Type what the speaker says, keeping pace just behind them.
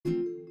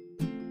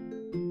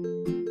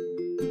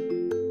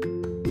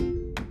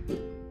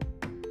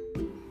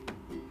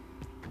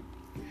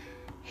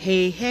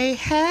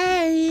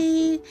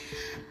Hey.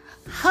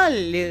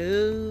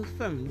 Hello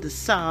from the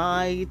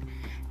side.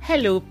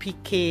 Hello,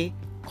 PK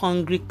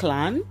Congre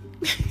Clan.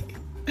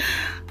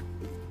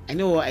 I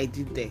know what I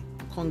did there.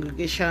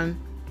 Congregation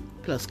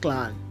plus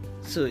clan.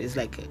 So it's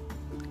like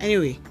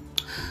anyway.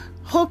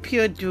 Hope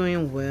you're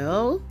doing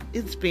well.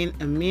 It's been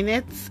a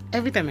minute.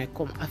 Every time I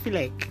come, I feel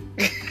like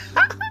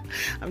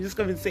I'm just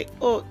going to say,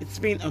 oh, it's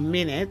been a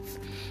minute.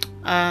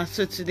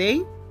 So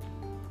today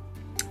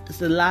is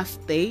the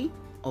last day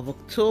of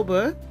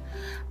October,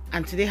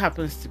 and today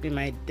happens to be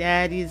my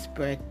daddy's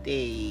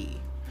birthday.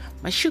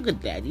 My sugar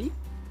daddy,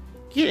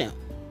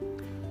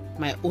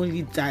 my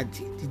only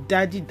daddy, the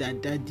daddy, their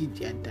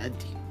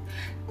daddy.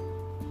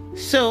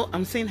 So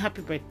I'm saying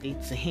happy birthday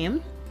to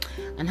him,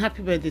 and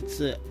happy birthday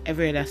to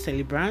every other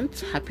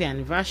celebrant. Happy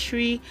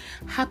anniversary,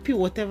 happy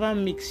whatever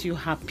makes you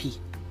happy.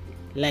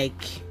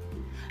 Like,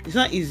 it's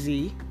not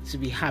easy to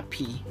be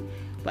happy,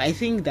 but I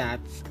think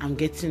that I'm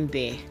getting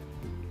there.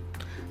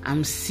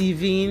 I'm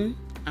sieving,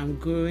 I'm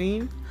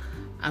growing,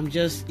 I'm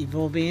just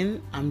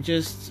evolving, I'm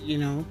just,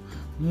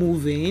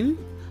 moving,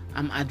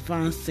 I'm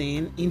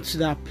advancing into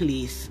that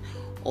place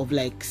of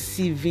like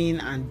sieving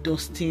and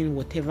dusting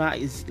whatever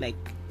is like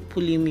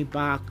pulling me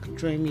back,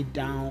 drawing me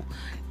down,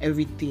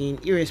 everything,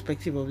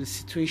 irrespective of the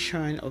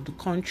situation of the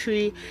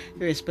country,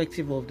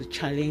 irrespective of the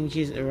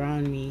challenges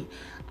around me.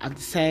 I've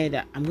decided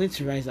that I'm going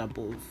to rise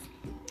above.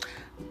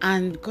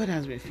 And God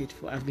has been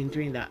faithful. I've been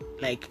doing that.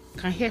 Like,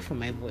 can hear from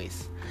my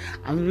voice.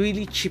 I'm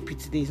really chippy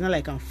today. It's not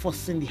like I'm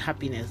forcing the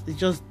happiness. It's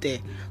just there.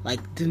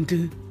 Like, dun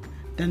dun,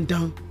 dun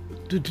dun,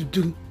 do do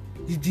do,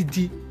 di di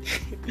di.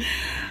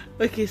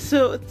 Okay,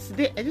 so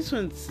today I just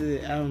want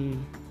to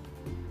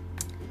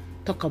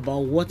talk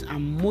about what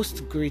I'm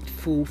most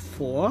grateful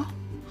for.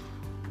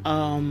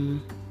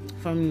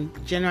 From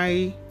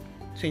January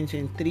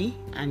 2023,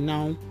 and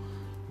now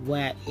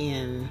we're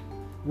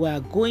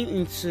going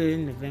into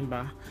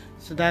November.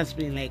 So that's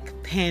been like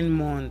 10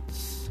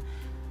 months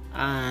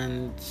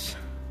and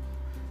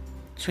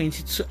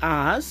 22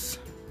 hours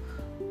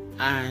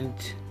and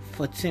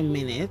 14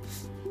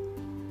 minutes.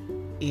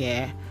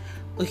 Yeah.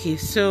 Okay,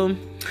 so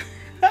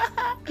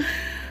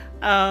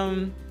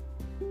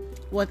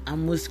what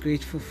I'm most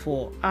grateful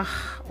for.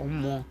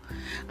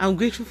 I'm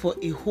grateful for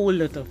a whole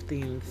lot of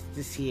things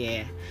this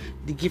year.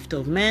 The gift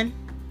of man,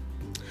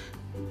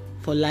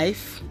 for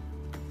life,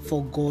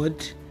 for God,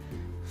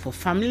 for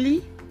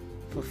family,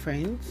 for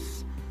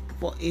friends,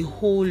 for a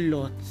whole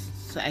lot.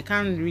 So I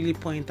can't really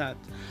point out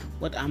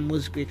what I'm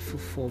most grateful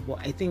for, but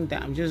I think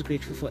that I'm just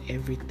grateful for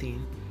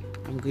everything.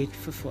 I'm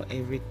grateful for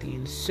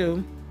everything.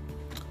 So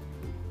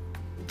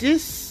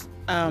this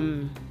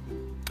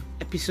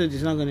episode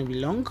is not going to be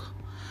long.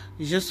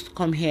 You just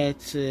come here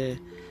to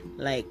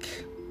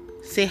like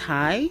say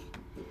hi,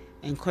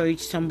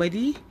 encourage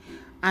somebody,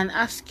 and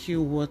ask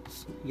you what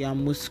you are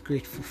most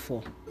grateful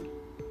for.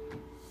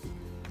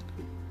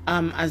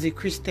 As a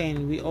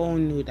Christian, we all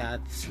know that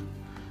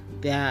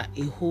there are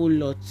a whole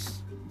lot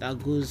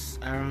that goes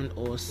around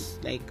us,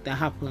 like that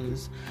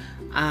happens,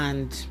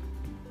 and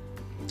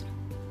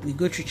we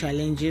go through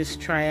challenges,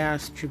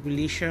 trials,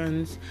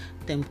 tribulations,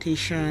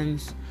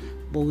 temptations,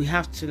 but we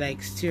have to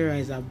like still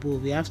rise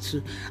above.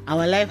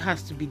 Our life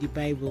has to be the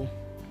Bible.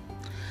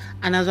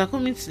 And as we're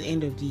coming to the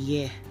end of the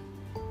year,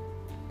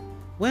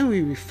 when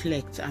we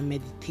reflect and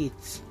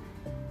meditate,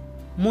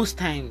 most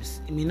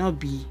times it may not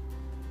be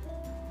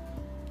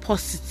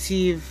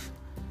positive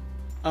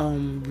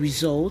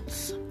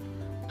results,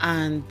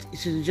 and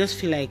it will just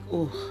feel like,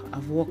 oh,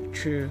 I've walked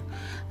through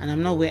and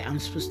I'm not where I'm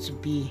supposed to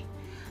be.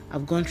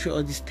 I've gone through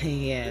all these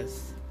 10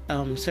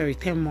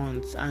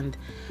 months, and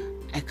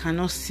I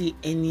cannot see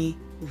any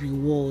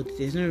reward.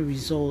 There's no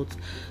result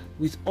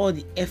with all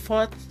the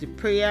effort, the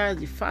prayer,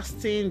 the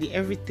fasting, the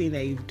everything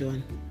that you've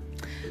done.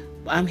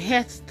 But I'm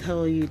here to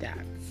tell you that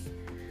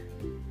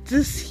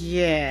this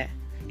year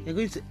you're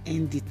going to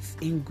end it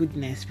in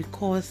goodness,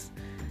 because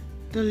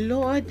the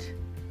Lord,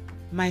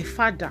 my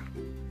Father,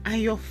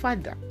 and your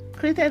Father,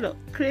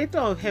 creator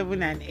of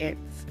heaven and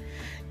earth,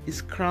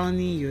 is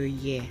crowning your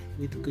year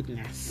with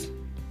goodness.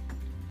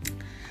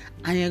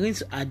 And you're going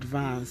to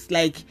advance.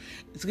 Like,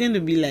 it's going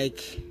to be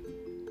like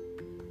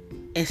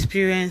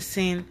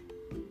experiencing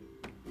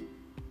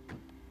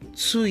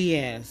 2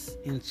 years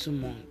in 2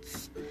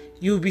 months.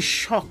 You'll be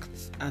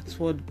shocked at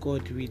what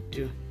God will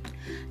do.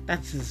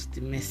 That is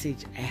the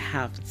message I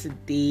have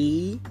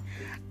today.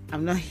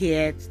 I'm not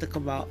here to talk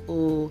about,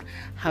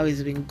 how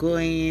it's been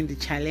going, the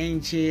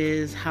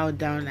challenges, how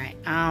down I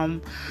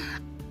am.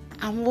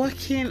 I'm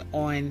working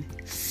on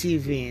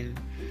sieving,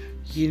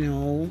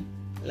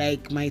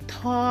 like my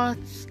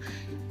thoughts,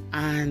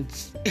 and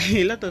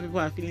a lot of people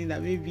are feeling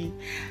that maybe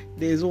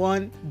there's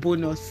one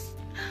bonus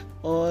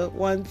or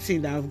one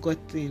thing that I've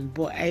gotten,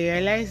 but I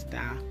realized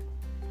that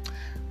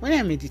when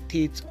I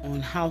meditate on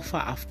how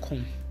far I've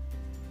come,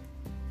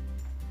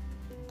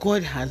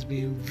 God has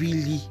been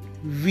really,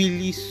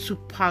 really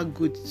super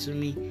good to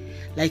me.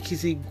 Like,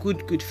 he's a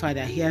good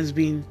father. He has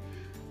been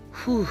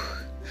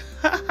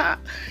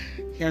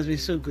He has been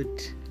so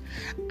good.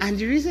 And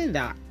the reason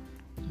that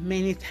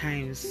many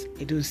times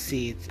I don't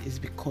say it is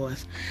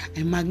because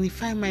I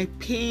magnify my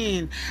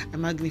pain, I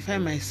magnify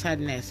my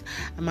sadness,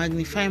 I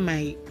magnify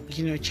my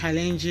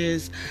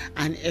challenges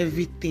and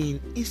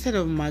everything, instead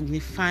of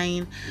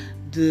magnifying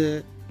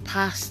the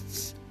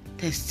past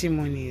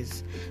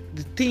testimonies,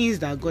 the things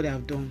that God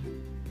have done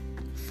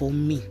for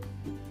me.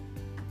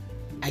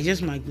 I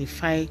just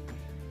magnify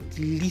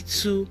the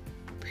little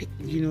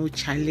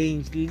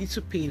challenge, the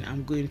little pain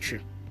I'm going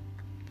through.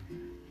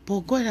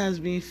 But God has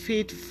been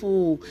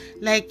faithful.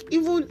 Like,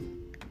 even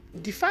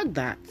the fact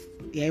that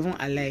you're even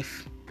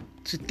alive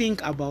to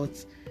think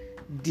about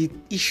the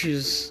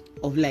issues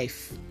of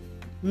life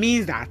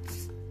means that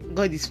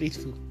God is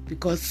faithful,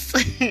 because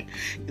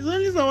it's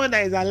only someone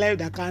that is alive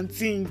that can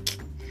think.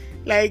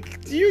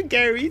 Like, do you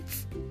get it?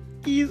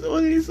 He's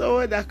only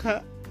someone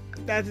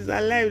that is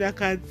alive that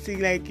can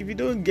think. Like, if you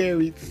don't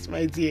get it,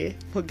 my dear,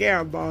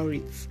 forget about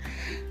it.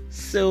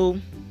 So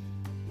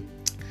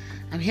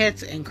I'm here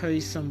to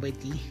encourage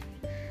somebody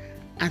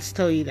and to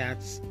tell you that,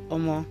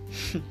 Omo,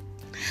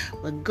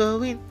 we're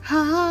going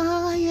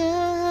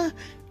higher,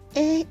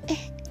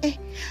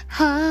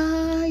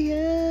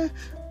 higher,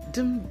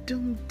 dum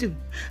dum dum,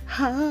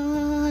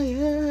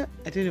 higher.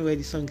 I don't know where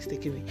the song is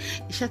taking me.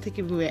 It's just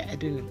taking me where I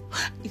don't know.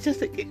 It's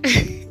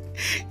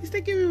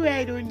taking me where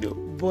I don't know.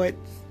 But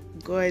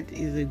God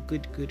is a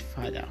good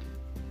Father.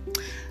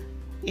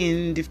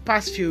 In the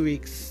past few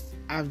weeks,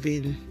 I've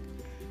been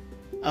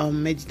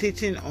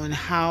meditating on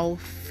how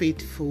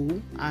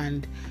faithful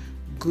and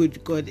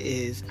good God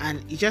is, and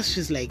it just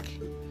feels like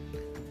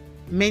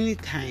many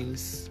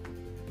times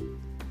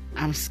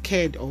I'm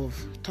scared of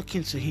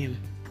talking to Him,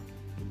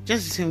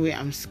 just the same way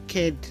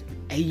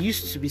I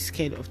used to be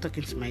scared of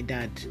talking to my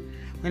dad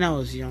when I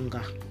was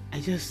younger.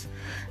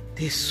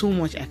 There's so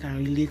much I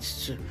can relate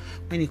to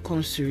when it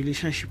comes to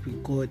relationship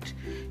with God.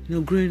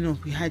 Growing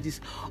up, we had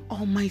this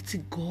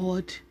Almighty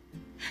God,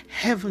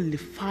 Heavenly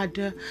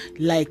Father,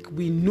 like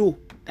we know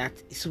that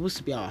it's supposed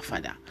to be our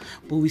Father,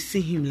 but we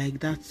see Him like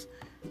that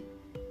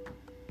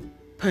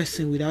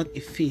person without a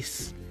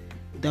face,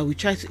 that we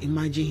try to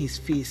imagine His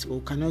face but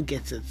we cannot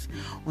get it,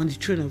 on the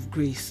throne of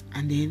grace,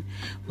 and then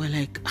we're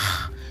like,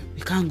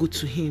 we can't go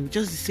to Him.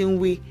 Just the same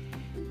way,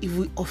 if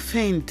we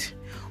offend,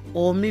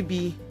 or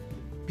maybe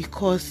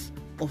because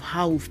of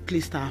how we've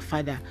placed our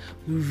Father,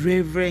 we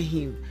revere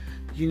Him.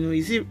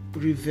 Is it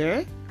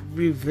revere?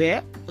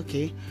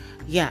 Okay,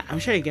 yeah, I'm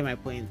sure you get my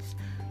point.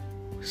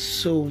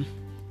 So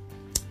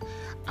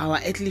our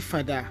earthly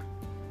Father,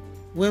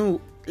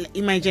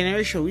 in my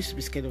generation, we used to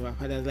be scared of our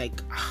fathers.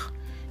 Like,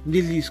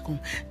 immediately is come,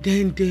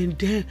 then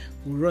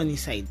we run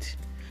inside,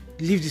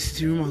 leave the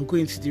sitting room and go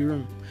into the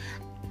room.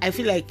 I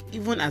feel like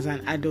even as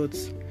an adult,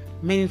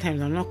 many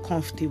times I'm not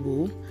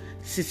comfortable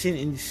sitting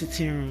in the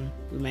sitting room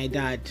with my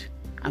dad.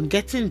 I'm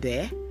getting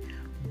there,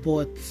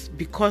 but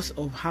because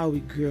of how we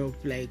grew up,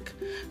 like,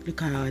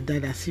 look at our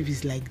dad as if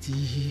he's like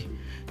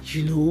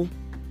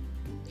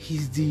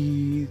he's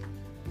the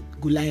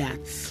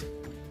Goliath,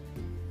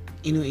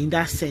 in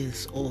that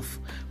sense of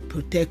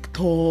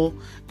protector,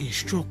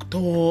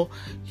 instructor,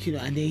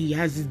 and then he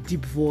has this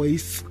deep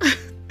voice.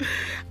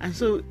 And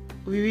so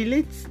we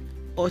relate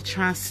or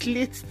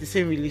translate the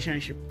same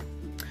relationship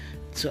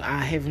to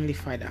our Heavenly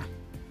Father.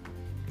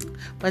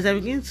 But as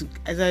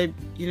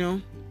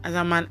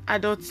I'm an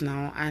adult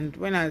now, and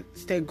when I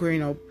started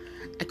growing up,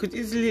 I could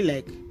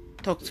easily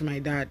talk to my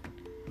dad.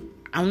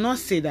 I'll not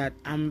say that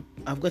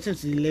I've gotten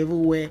to the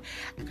level where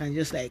I can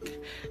just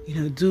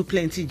do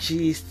plenty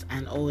gist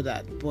and all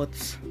that,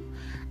 but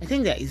I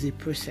think there is a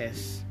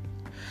process,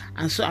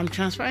 and so I'm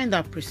transferring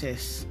that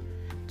process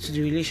to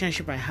the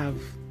relationship I have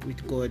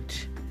with God.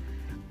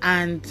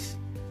 And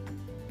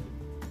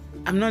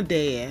I'm not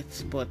there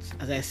yet, but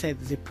as I said,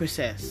 it's a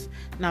process.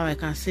 Now I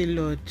can say,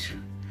 Lord,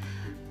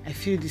 I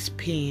feel this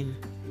pain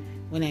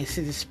when I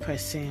see this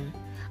person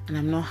and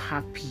I'm not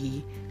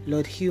happy.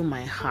 Lord, heal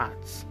my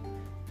heart.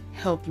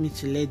 Help me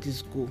to let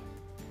this go.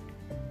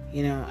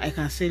 I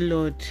can say,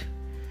 Lord,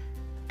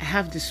 I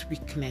have this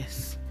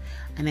weakness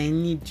and I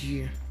need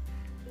you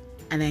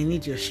and I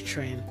need your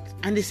strength.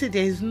 And they say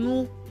there is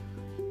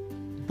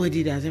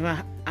nobody that has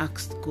ever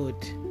asked God,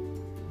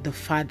 the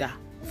Father,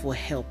 for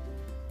help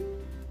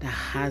that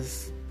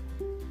has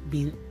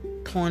been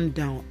turned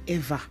down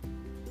ever.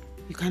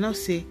 You cannot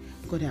say,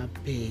 God, I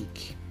beg,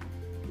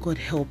 God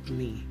help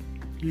me,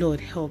 Lord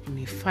help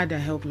me, Father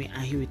help me,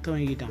 and He will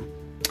turn you down.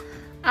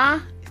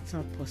 It's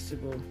not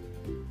possible,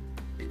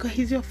 because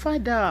He's your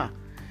Father.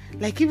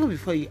 Even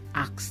before you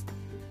asked,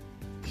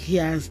 He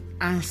has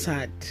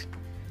answered.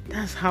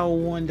 That's how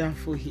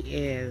wonderful He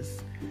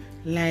is.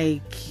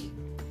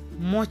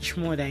 Much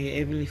more than your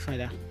Heavenly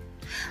Father.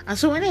 And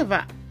so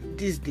whenever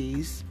these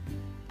days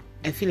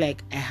I feel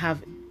like I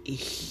have a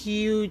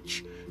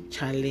huge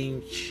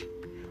challenge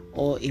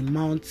or a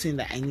mountain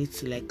that I need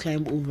to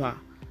climb over,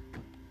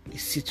 a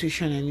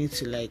situation I need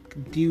to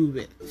deal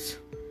with,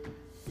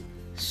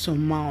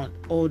 surmount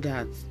all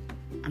that,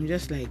 I'm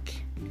just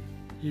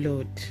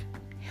Lord,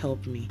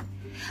 help me.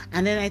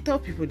 And then I tell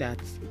people that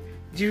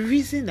the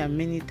reason that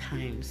many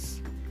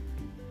times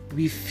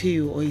we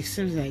feel, or it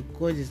seems like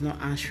God is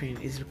not answering,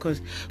 is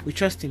because we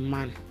trust in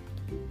man.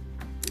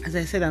 As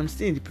I said, I'm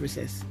still in the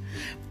process.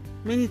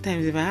 Many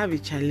times if I have a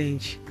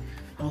challenge,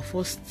 I'll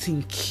first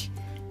think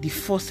the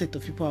first set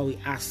of people I will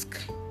ask,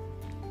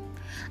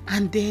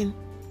 and then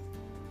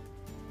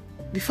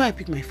before I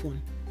pick my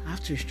phone, I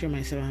have to restrain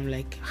myself. I'm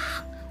like,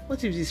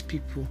 what if these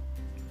people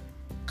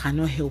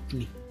cannot help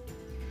me?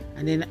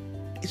 And then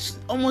it's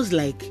almost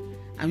like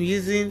I'm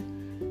using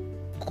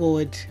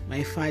God,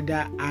 my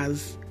Father,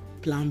 as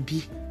plan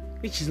B,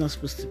 which is not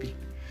supposed to be.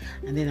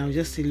 And then I'll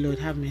just say, Lord,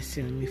 have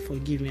mercy on me,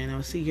 forgive me. And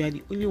I'll say, you are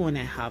the only one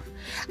I have.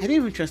 I don't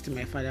even trust in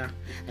my father.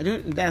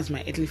 That's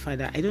my earthly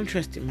father. I don't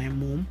trust in my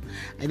mom.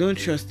 I don't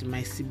trust in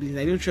my siblings.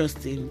 I don't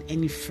trust in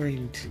any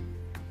friend.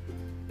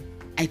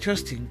 I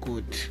trust in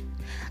God.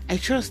 I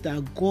trust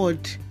that God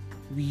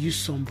will use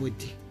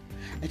somebody.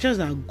 I trust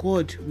that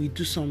God will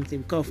do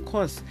something. Because of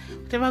course,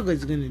 whatever God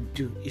is going to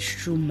do is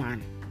through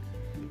man.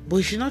 But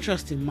you should not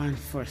trust in man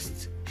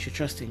first. You should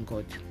trust in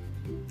God.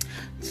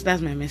 So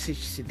that's my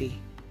message today.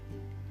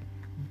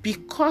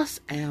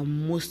 Because I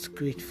am most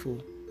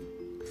grateful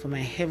for my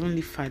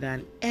Heavenly Father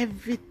and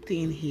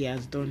everything He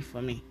has done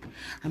for me,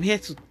 I'm here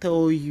to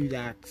tell you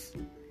that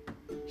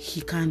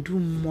He can do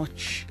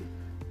much,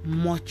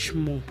 much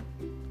more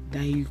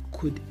than you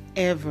could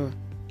ever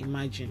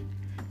imagine.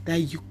 That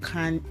you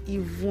can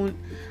even,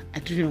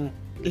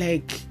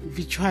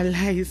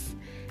 visualize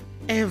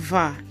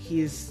ever.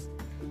 He's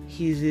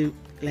a,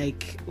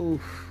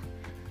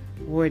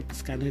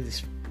 words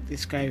cannot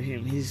describe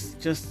Him. He's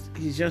just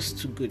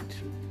too good.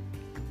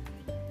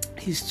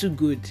 He's too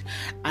good.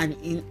 And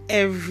in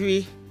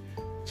every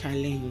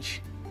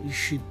challenge, you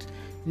should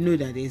know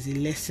that there's a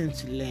lesson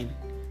to learn.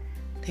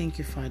 Thank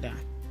you, Father,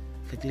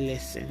 for the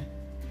lesson.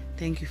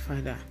 Thank you,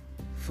 Father,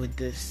 for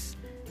this.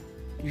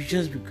 You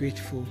just be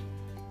grateful.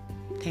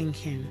 Thank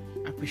Him.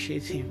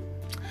 Appreciate Him.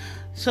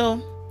 So,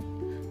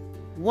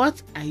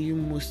 what are you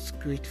most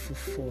grateful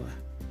for?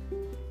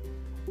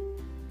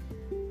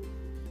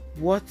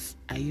 What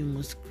are you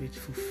most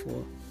grateful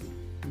for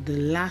the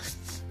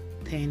last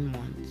 10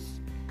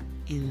 months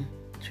in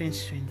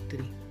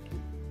 2023?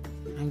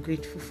 I'm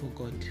grateful for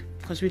God,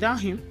 because without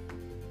Him,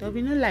 there'll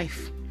be no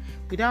life.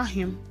 Without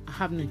Him, I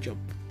have no job.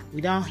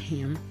 Without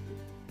Him,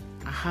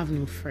 I have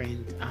no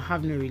friend. I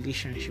have no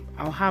relationship.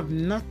 I'll have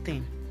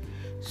nothing.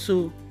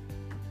 So,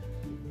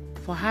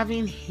 for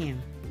having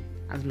Him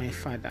as my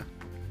Father,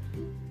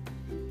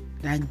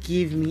 that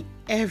gave me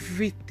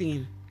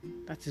everything,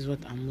 that is what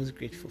I'm most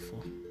grateful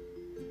for.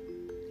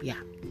 Yeah.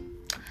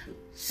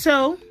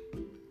 So,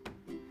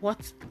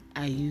 what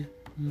are you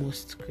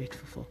most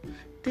grateful for?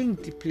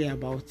 Think deeply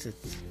about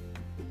it.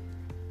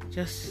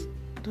 Just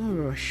don't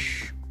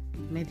rush.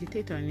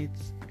 Meditate on it.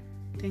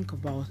 Think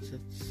about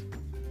it.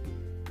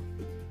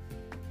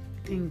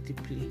 Think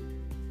deeply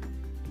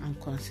and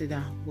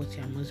consider what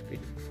you are most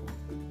grateful for.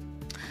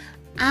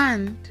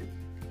 And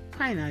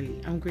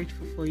finally, I'm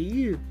grateful for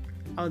you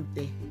out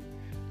there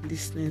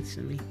listening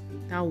to me.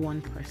 That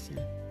one person,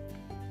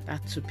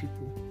 that two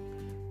people,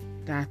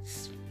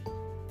 that's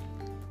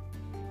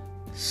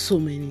so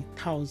many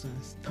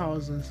thousands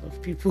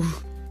of people.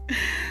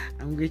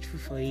 I'm grateful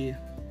for you,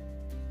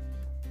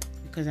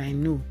 because I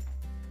know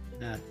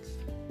that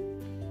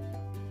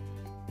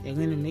you're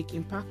going to make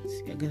impact,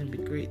 you're going to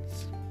be great,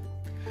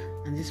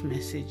 and this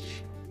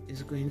message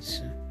is going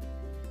to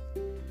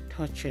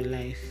touch your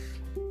life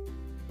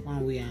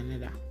one way or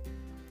another,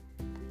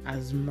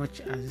 as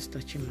much as it's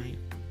touching mine.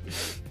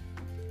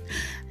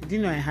 I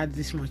didn't know I had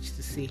this much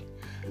to say.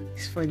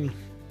 It's funny,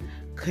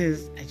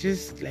 because I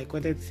just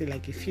wanted to say a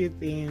few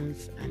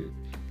things and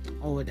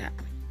all that.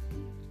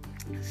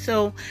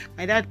 So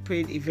my dad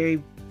prayed a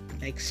very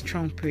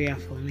strong prayer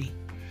for me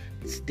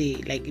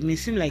today. It may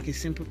seem like a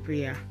simple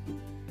prayer,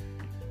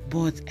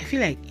 but I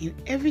feel like in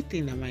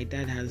everything that my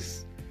dad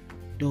has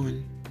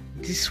done,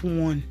 this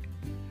one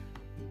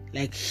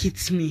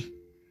hits me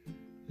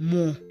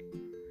more.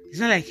 It's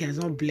not like he has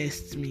not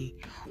blessed me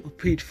or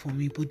prayed for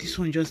me, but this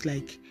one just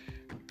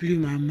blew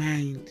my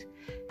mind.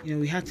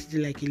 We had to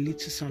do a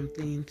little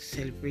something to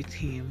celebrate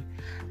him,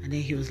 and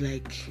then he was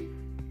like,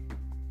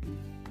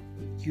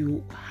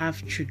 you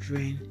have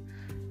children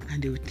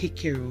and they will take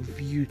care of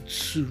you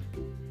too,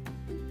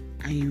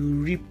 and you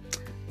will reap.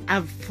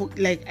 I've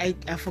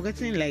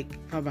forgotten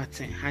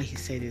verbatim how he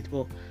said it,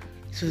 but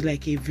it was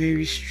a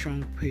very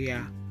strong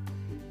prayer,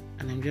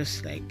 and I'm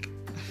just I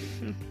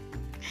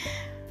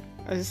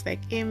was just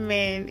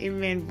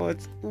amen,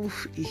 but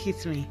it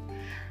hit me,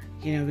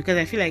 because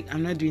I feel like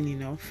I'm not doing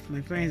enough.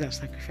 My parents have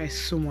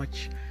sacrificed so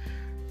much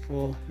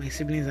for my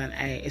siblings and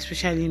I,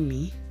 especially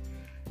me,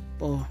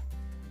 but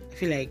I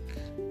feel like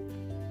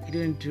I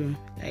don't do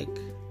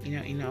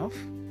enough,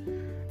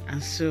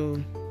 and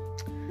so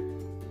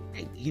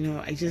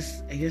I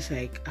just these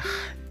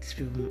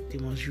people, they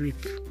must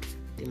reap,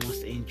 they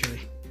must enjoy.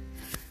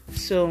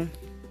 So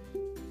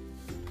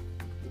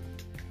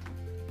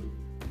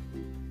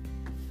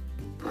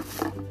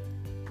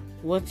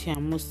what you are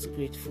most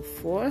grateful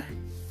for?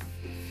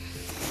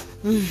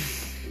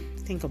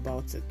 Think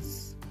about it.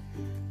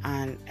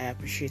 and I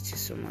appreciate you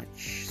so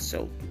much.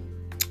 So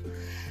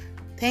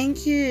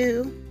thank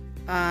you,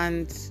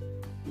 and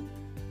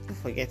don't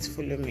forget to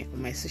follow me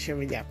on my social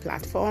media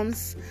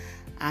platforms.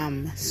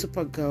 I'm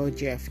Supergirl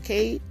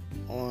JFK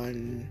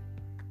on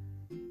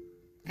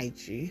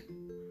IG.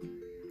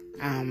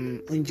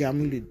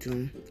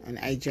 Unjamuludum on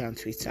IG and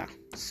Twitter.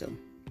 So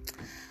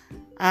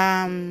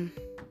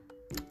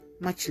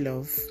much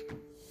love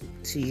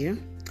to you,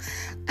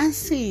 and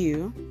see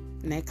you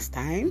next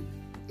time.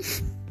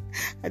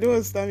 I don't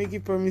want to start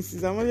making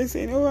promises. I'm always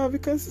saying, oh, I'll be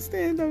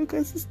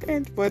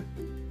consistent, but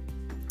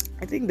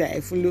I think that I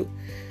follow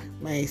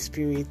my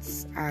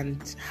spirits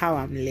and how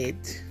I'm led.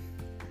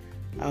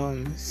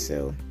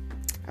 So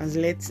I was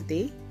led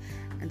today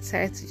and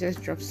decided to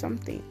just drop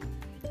something.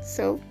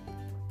 So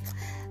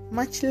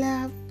much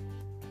love.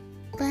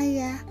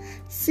 Bye.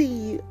 See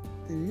you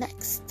the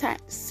next time.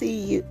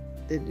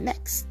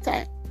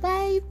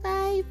 Bye.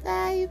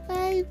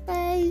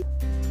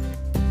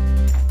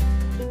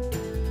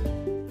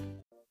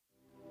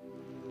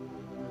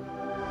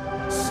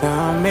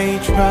 Some may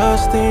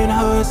trust in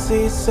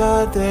horses,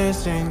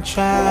 others in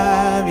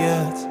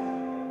chariots,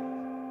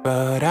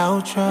 but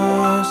I'll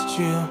trust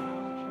you.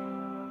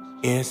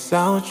 Yes,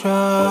 I'll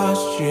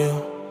trust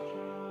you.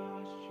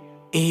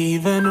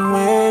 Even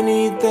when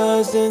it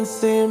doesn't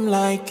seem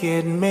like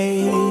it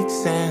makes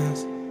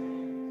sense,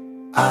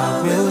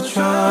 I will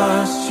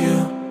trust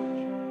you.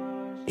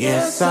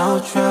 Yes,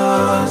 I'll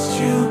trust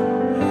you.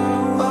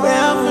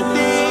 Every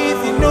day,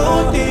 if you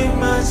know they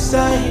my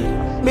side.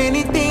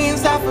 Many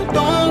things I for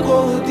don't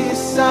go this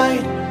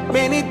side.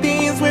 Many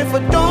things where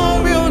for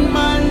don't ruin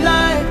my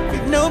life.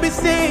 If nobody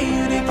say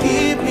you to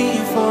keep me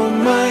for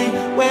mine.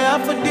 Where I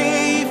for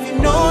day, if you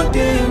know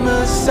they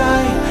my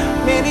side.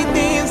 Many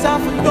things I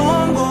for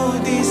don't go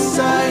this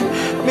side.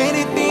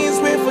 Many things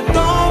where for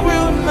don't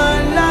ruin my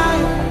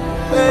life.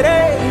 But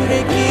hey,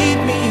 they keep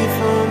me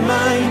for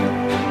mine.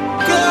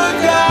 Good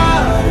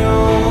God,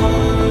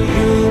 oh,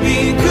 you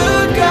be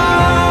good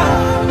God.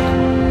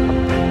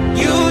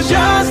 You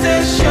just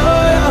show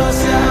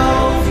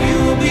yourself, you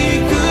be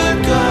good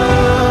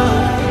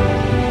God.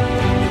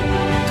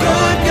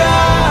 Good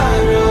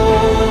God,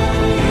 oh,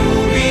 you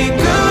be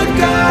good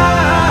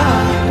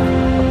God.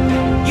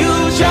 You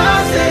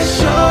just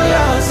show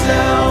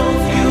yourself,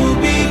 you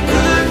be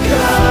good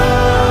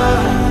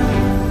God.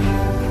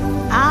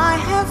 I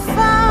have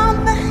found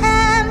the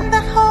hand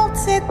that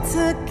holds it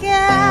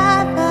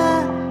together.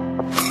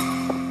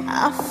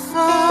 I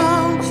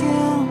found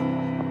you.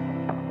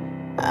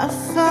 I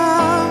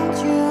found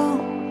you.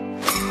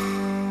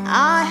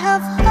 I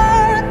have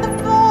heard the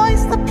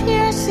voice that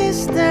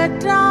pierces the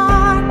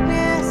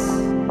darkness.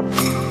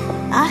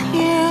 I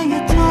hear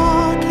you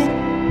talking.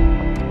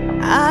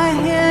 I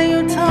hear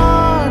you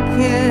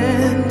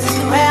talking.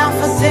 Swear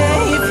for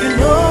day if you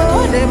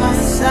know they my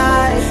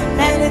side.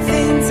 Many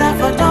things I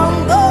for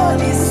don't go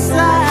this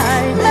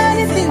side.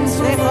 Many things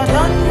we for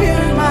don't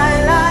ruin my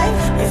life.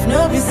 If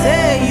nobody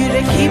say you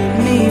they keep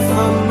me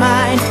from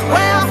mine.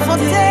 Well for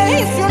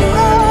day if you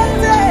know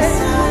this.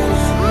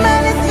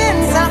 Many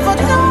things I for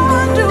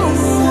don't do.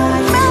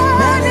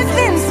 Many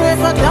things we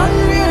for don't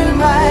ruin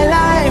my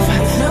life.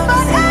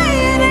 But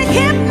hey, they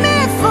keep me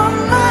from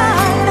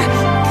mine.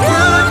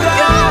 Good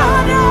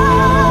God, oh,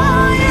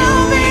 you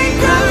be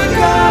good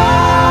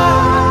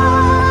God.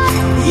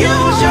 You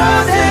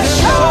just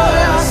show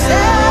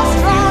yourself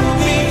from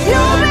me.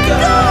 You be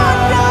good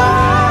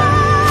God.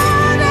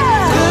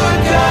 Good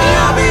God.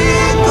 You be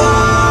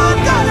good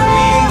God.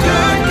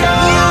 Good God.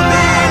 You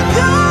be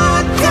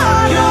good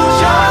God. You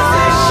just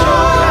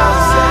show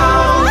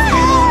yourself.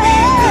 You be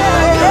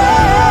good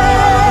God.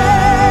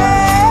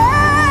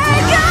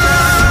 You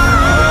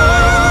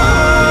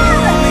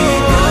be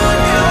good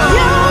God.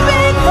 You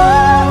be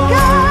good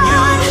God.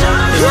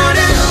 You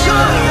just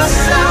show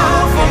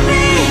yourself for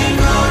me.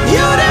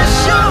 You just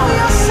show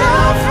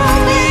yourself for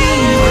me.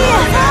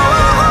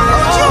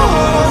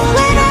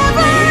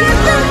 Whenever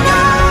anything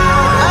I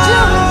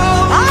do,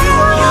 I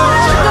wanna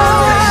go.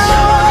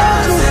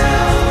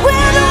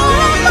 With all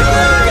my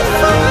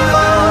life, I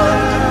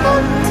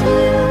belong to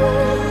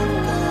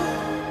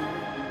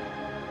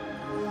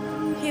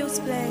you. Heels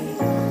play.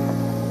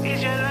 Is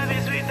your love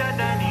is sweeter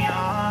than the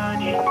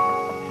honey?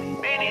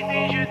 Many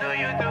things you do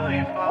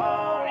it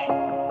for me.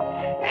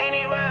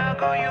 Anywhere I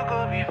go, you go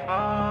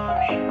before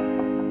me.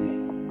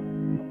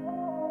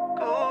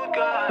 Good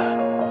God,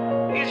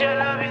 is your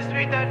love is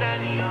sweeter than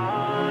the honey?